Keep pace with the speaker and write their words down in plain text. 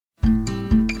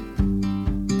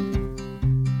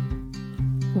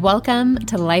Welcome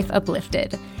to Life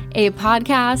Uplifted, a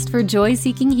podcast for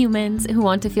joy-seeking humans who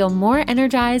want to feel more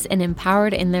energized and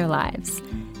empowered in their lives.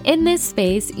 In this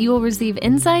space, you will receive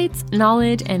insights,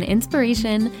 knowledge, and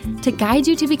inspiration to guide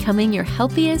you to becoming your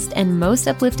healthiest and most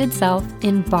uplifted self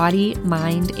in body,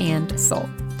 mind, and soul.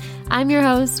 I'm your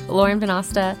host, Lauren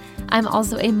Venosta. I'm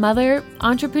also a mother,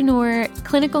 entrepreneur,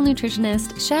 clinical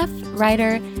nutritionist, chef,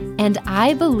 writer, and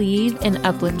I believe in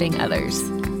uplifting others.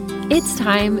 It's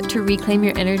time to reclaim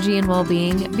your energy and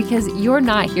well-being because you're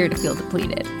not here to feel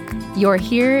depleted. You're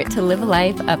here to live a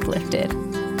life uplifted.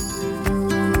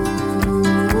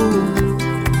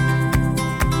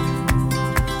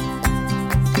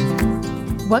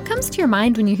 What comes to your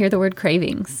mind when you hear the word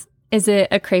cravings? Is it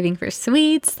a craving for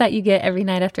sweets that you get every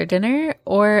night after dinner,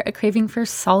 or a craving for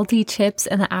salty chips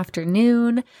in the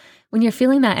afternoon when you're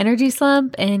feeling that energy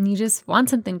slump and you just want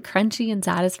something crunchy and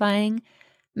satisfying?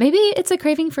 Maybe it's a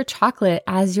craving for chocolate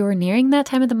as you're nearing that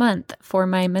time of the month for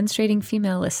my menstruating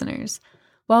female listeners.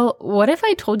 Well, what if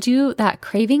I told you that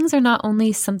cravings are not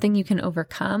only something you can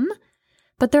overcome,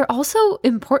 but they're also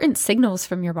important signals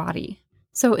from your body?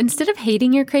 So instead of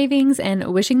hating your cravings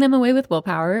and wishing them away with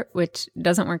willpower, which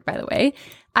doesn't work by the way,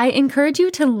 I encourage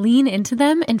you to lean into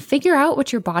them and figure out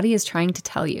what your body is trying to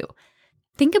tell you.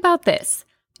 Think about this.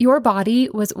 Your body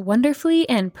was wonderfully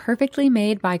and perfectly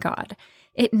made by God.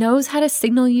 It knows how to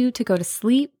signal you to go to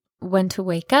sleep, when to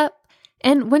wake up,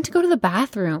 and when to go to the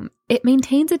bathroom. It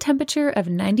maintains a temperature of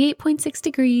 98.6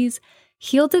 degrees,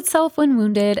 heals itself when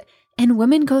wounded, and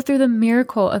women go through the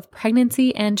miracle of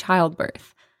pregnancy and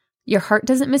childbirth. Your heart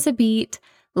doesn't miss a beat,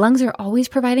 lungs are always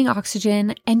providing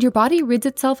oxygen, and your body rids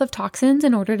itself of toxins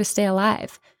in order to stay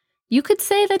alive. You could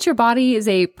say that your body is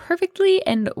a perfectly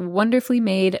and wonderfully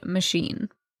made machine.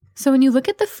 So when you look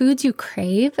at the foods you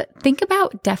crave, think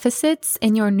about deficits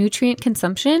in your nutrient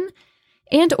consumption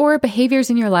and or behaviors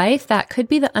in your life that could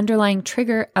be the underlying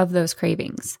trigger of those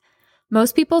cravings.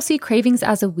 Most people see cravings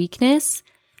as a weakness,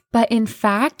 but in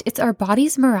fact, it's our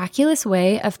body's miraculous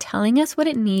way of telling us what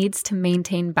it needs to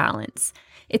maintain balance.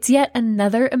 It's yet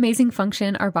another amazing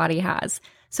function our body has.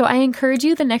 So I encourage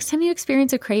you, the next time you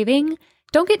experience a craving,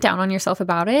 don't get down on yourself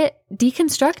about it.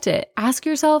 Deconstruct it. Ask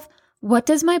yourself, what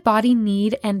does my body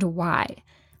need and why?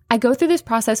 I go through this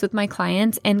process with my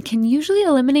clients and can usually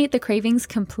eliminate the cravings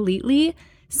completely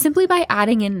simply by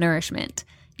adding in nourishment.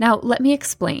 Now, let me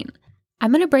explain. I'm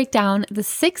going to break down the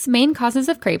 6 main causes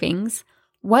of cravings,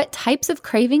 what types of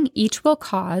craving each will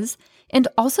cause, and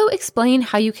also explain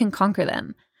how you can conquer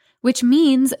them, which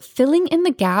means filling in the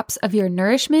gaps of your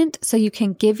nourishment so you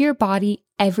can give your body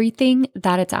everything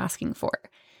that it's asking for.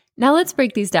 Now let's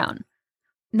break these down.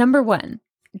 Number 1,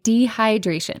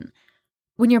 dehydration.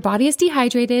 When your body is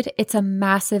dehydrated, it's a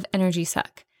massive energy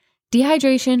suck.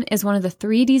 Dehydration is one of the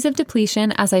 3 Ds of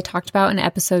depletion, as I talked about in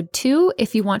episode 2,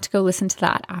 if you want to go listen to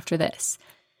that after this.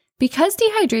 Because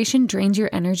dehydration drains your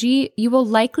energy, you will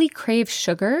likely crave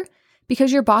sugar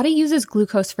because your body uses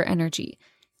glucose for energy.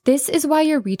 This is why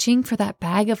you're reaching for that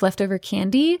bag of leftover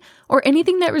candy or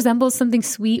anything that resembles something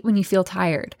sweet when you feel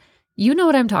tired. You know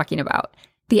what I'm talking about.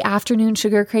 The afternoon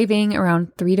sugar craving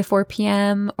around 3 to 4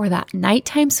 p.m. or that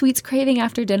nighttime sweets craving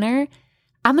after dinner.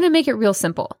 I'm going to make it real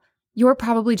simple. You're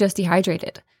probably just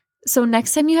dehydrated. So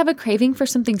next time you have a craving for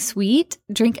something sweet,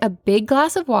 drink a big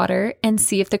glass of water and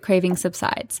see if the craving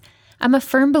subsides. I'm a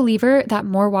firm believer that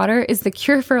more water is the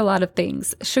cure for a lot of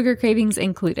things, sugar cravings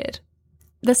included.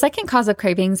 The second cause of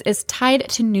cravings is tied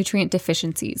to nutrient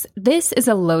deficiencies. This is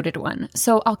a loaded one,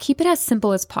 so I'll keep it as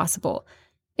simple as possible.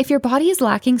 If your body is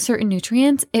lacking certain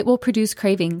nutrients, it will produce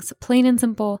cravings, plain and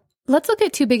simple. Let's look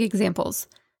at 2 big examples.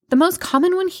 The most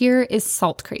common one here is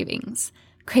salt cravings.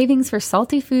 Cravings for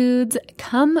salty foods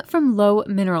come from low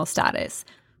mineral status.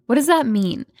 What does that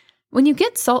mean? When you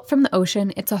get salt from the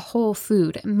ocean, it's a whole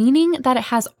food, meaning that it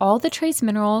has all the trace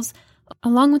minerals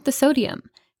along with the sodium.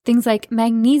 Things like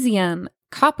magnesium,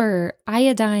 copper,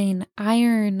 iodine,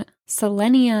 iron,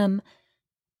 selenium.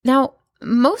 Now,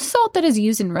 most salt that is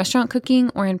used in restaurant cooking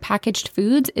or in packaged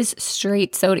foods is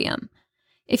straight sodium.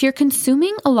 If you're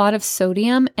consuming a lot of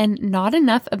sodium and not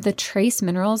enough of the trace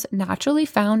minerals naturally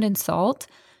found in salt,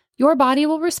 your body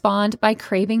will respond by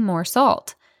craving more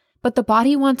salt. But the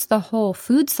body wants the whole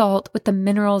food salt with the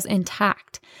minerals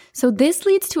intact. So this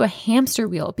leads to a hamster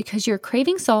wheel because you're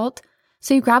craving salt,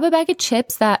 so you grab a bag of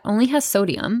chips that only has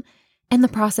sodium, and the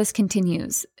process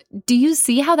continues. Do you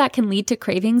see how that can lead to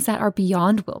cravings that are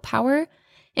beyond willpower?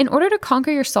 In order to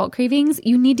conquer your salt cravings,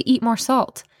 you need to eat more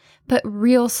salt, but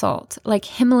real salt, like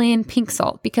Himalayan pink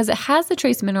salt, because it has the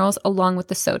trace minerals along with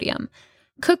the sodium.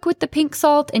 Cook with the pink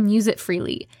salt and use it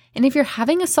freely. And if you're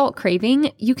having a salt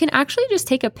craving, you can actually just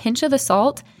take a pinch of the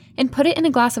salt and put it in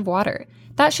a glass of water.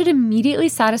 that should immediately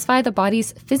satisfy the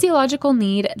body's physiological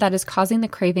need that is causing the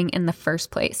craving in the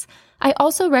first place. I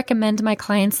also recommend my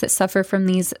clients that suffer from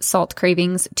these salt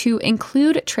cravings to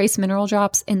include trace mineral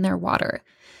drops in their water.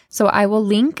 So I will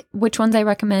link which ones I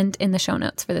recommend in the show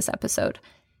notes for this episode.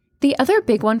 The other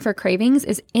big one for cravings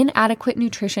is inadequate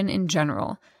nutrition in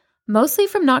general, mostly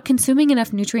from not consuming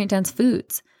enough nutrient-dense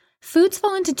foods. Foods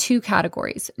fall into two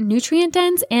categories,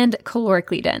 nutrient-dense and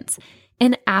calorically dense.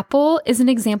 An apple is an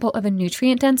example of a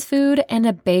nutrient-dense food, and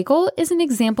a bagel is an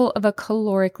example of a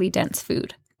calorically dense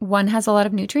food. One has a lot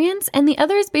of nutrients, and the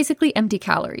other is basically empty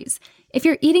calories. If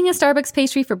you're eating a Starbucks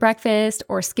pastry for breakfast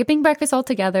or skipping breakfast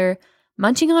altogether,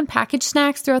 munching on packaged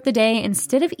snacks throughout the day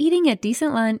instead of eating a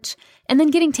decent lunch, and then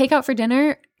getting takeout for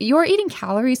dinner, you're eating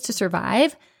calories to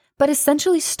survive, but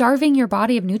essentially starving your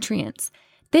body of nutrients.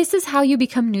 This is how you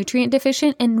become nutrient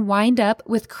deficient and wind up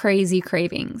with crazy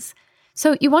cravings.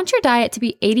 So you want your diet to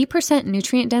be 80%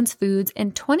 nutrient-dense foods,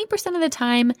 and 20% of the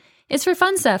time is for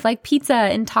fun stuff like pizza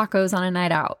and tacos on a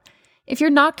night out. If you're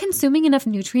not consuming enough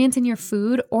nutrients in your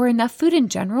food or enough food in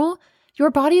general, your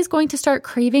body is going to start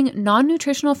craving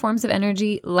non-nutritional forms of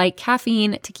energy like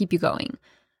caffeine to keep you going.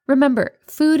 Remember,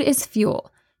 food is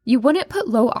fuel. You wouldn't put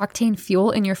low-octane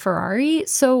fuel in your Ferrari,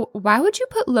 so why would you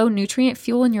put low-nutrient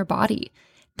fuel in your body?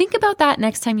 Think about that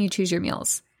next time you choose your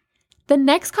meals. The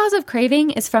next cause of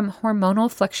craving is from hormonal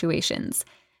fluctuations.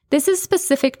 This is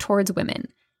specific towards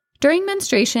women. During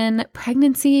menstruation,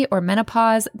 pregnancy, or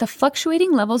menopause, the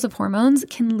fluctuating levels of hormones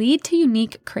can lead to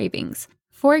unique cravings.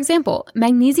 For example,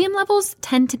 magnesium levels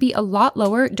tend to be a lot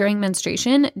lower during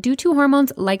menstruation due to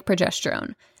hormones like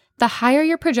progesterone. The higher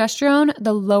your progesterone,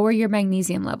 the lower your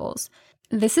magnesium levels.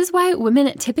 This is why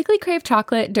women typically crave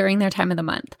chocolate during their time of the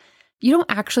month. You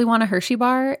don't actually want a Hershey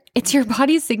bar. It's your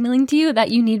body signaling to you that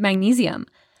you need magnesium.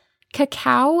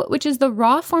 Cacao, which is the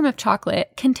raw form of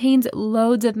chocolate, contains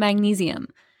loads of magnesium.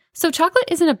 So chocolate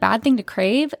isn't a bad thing to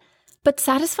crave, but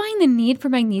satisfying the need for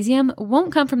magnesium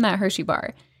won't come from that Hershey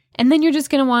bar. And then you're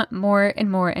just going to want more and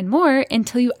more and more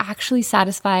until you actually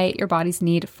satisfy your body's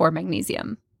need for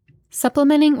magnesium.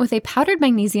 Supplementing with a powdered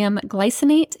magnesium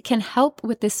glycinate can help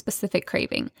with this specific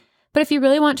craving. But if you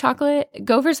really want chocolate,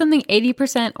 go for something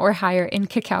 80% or higher in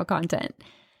cacao content.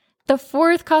 The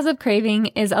fourth cause of craving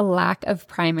is a lack of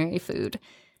primary food.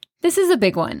 This is a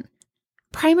big one.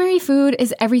 Primary food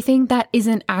is everything that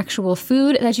isn't actual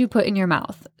food that you put in your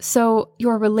mouth. So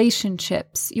your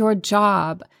relationships, your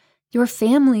job, your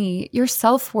family, your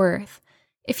self-worth.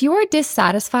 If you are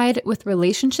dissatisfied with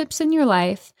relationships in your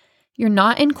life, you're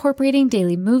not incorporating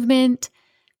daily movement,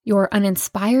 you're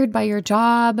uninspired by your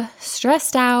job,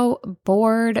 stressed out,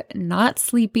 bored, not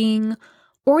sleeping,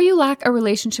 or you lack a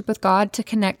relationship with God to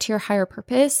connect to your higher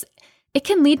purpose, it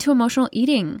can lead to emotional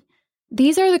eating.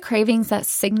 These are the cravings that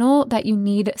signal that you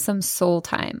need some soul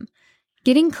time.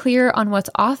 Getting clear on what's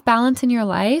off balance in your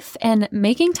life and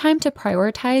making time to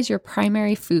prioritize your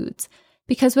primary foods,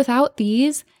 because without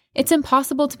these, it's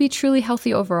impossible to be truly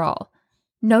healthy overall.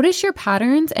 Notice your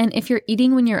patterns and if you're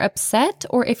eating when you're upset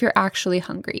or if you're actually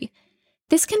hungry.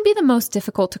 This can be the most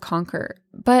difficult to conquer,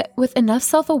 but with enough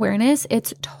self-awareness,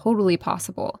 it's totally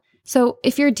possible. So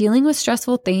if you're dealing with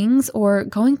stressful things or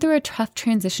going through a tough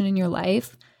transition in your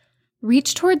life,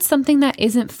 reach towards something that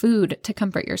isn't food to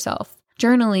comfort yourself.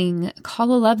 Journaling,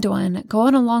 call a loved one, go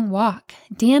on a long walk,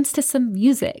 dance to some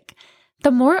music.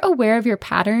 The more aware of your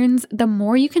patterns, the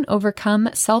more you can overcome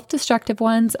self-destructive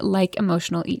ones like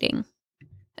emotional eating.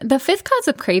 The fifth cause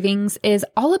of cravings is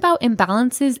all about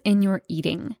imbalances in your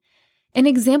eating. An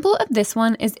example of this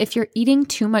one is if you're eating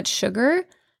too much sugar,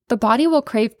 the body will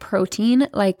crave protein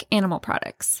like animal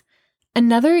products.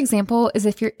 Another example is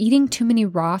if you're eating too many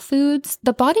raw foods,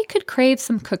 the body could crave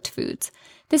some cooked foods.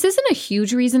 This isn't a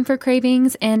huge reason for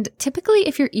cravings, and typically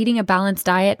if you're eating a balanced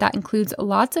diet that includes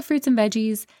lots of fruits and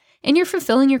veggies, and you're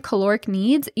fulfilling your caloric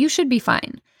needs, you should be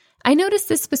fine. I notice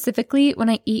this specifically when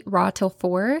I eat raw till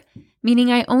 4,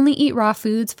 meaning I only eat raw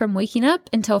foods from waking up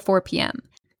until 4 p.m.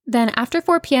 Then after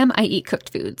 4 p.m., I eat cooked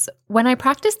foods. When I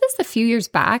practiced this a few years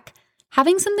back,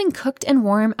 having something cooked and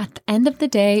warm at the end of the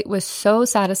day was so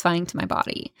satisfying to my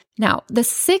body. Now, the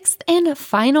sixth and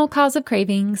final cause of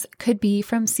cravings could be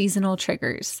from seasonal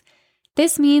triggers.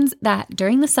 This means that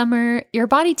during the summer, your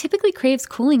body typically craves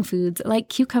cooling foods like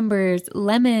cucumbers,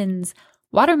 lemons,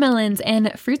 watermelons,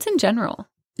 and fruits in general.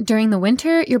 During the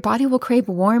winter, your body will crave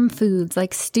warm foods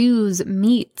like stews,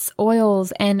 meats,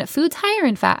 oils, and foods higher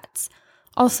in fats.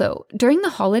 Also, during the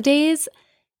holidays,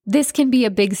 this can be a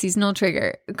big seasonal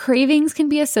trigger. Cravings can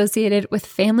be associated with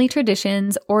family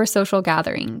traditions or social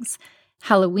gatherings.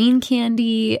 Halloween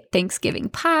candy, Thanksgiving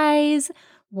pies,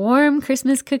 warm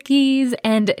Christmas cookies,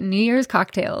 and New Year's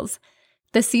cocktails.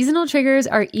 The seasonal triggers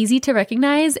are easy to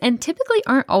recognize and typically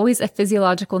aren't always a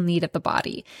physiological need of the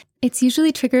body. It's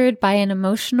usually triggered by an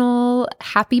emotional,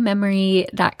 happy memory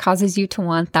that causes you to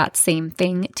want that same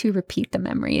thing to repeat the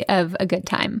memory of a good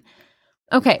time.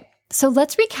 Okay, so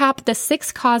let's recap the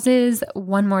 6 causes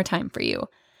one more time for you.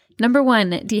 Number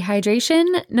 1,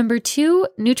 dehydration. Number 2,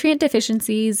 nutrient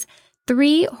deficiencies.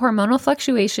 3, hormonal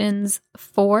fluctuations.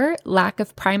 4, lack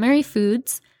of primary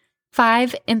foods.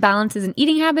 5, imbalances in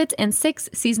eating habits, and 6,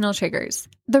 seasonal triggers.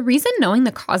 The reason knowing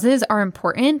the causes are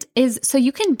important is so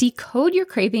you can decode your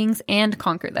cravings and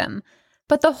conquer them.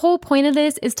 But the whole point of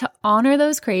this is to honor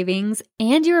those cravings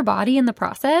and your body in the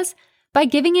process by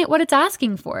giving it what it's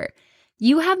asking for.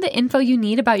 You have the info you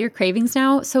need about your cravings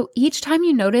now, so each time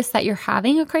you notice that you're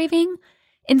having a craving,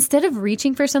 instead of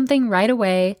reaching for something right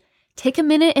away, take a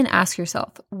minute and ask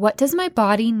yourself, what does my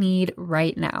body need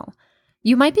right now?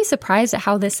 You might be surprised at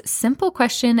how this simple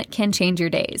question can change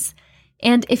your days.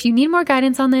 And if you need more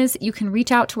guidance on this, you can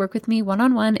reach out to work with me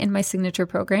one-on-one in my signature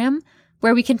program,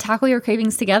 where we can tackle your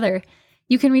cravings together.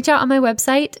 You can reach out on my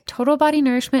website,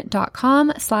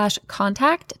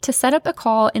 totalbodynourishment.com/contact, to set up a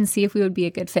call and see if we would be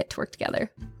a good fit to work together.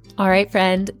 All right,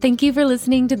 friend, thank you for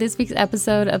listening to this week's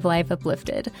episode of Life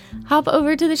Uplifted. Hop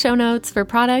over to the show notes for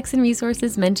products and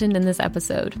resources mentioned in this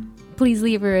episode. Please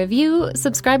leave a review,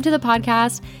 subscribe to the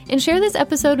podcast, and share this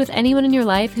episode with anyone in your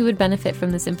life who would benefit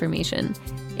from this information.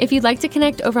 If you'd like to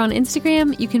connect over on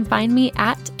Instagram, you can find me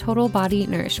at Total Body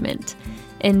Nourishment.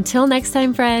 Until next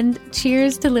time, friend,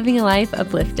 cheers to living a life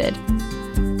uplifted.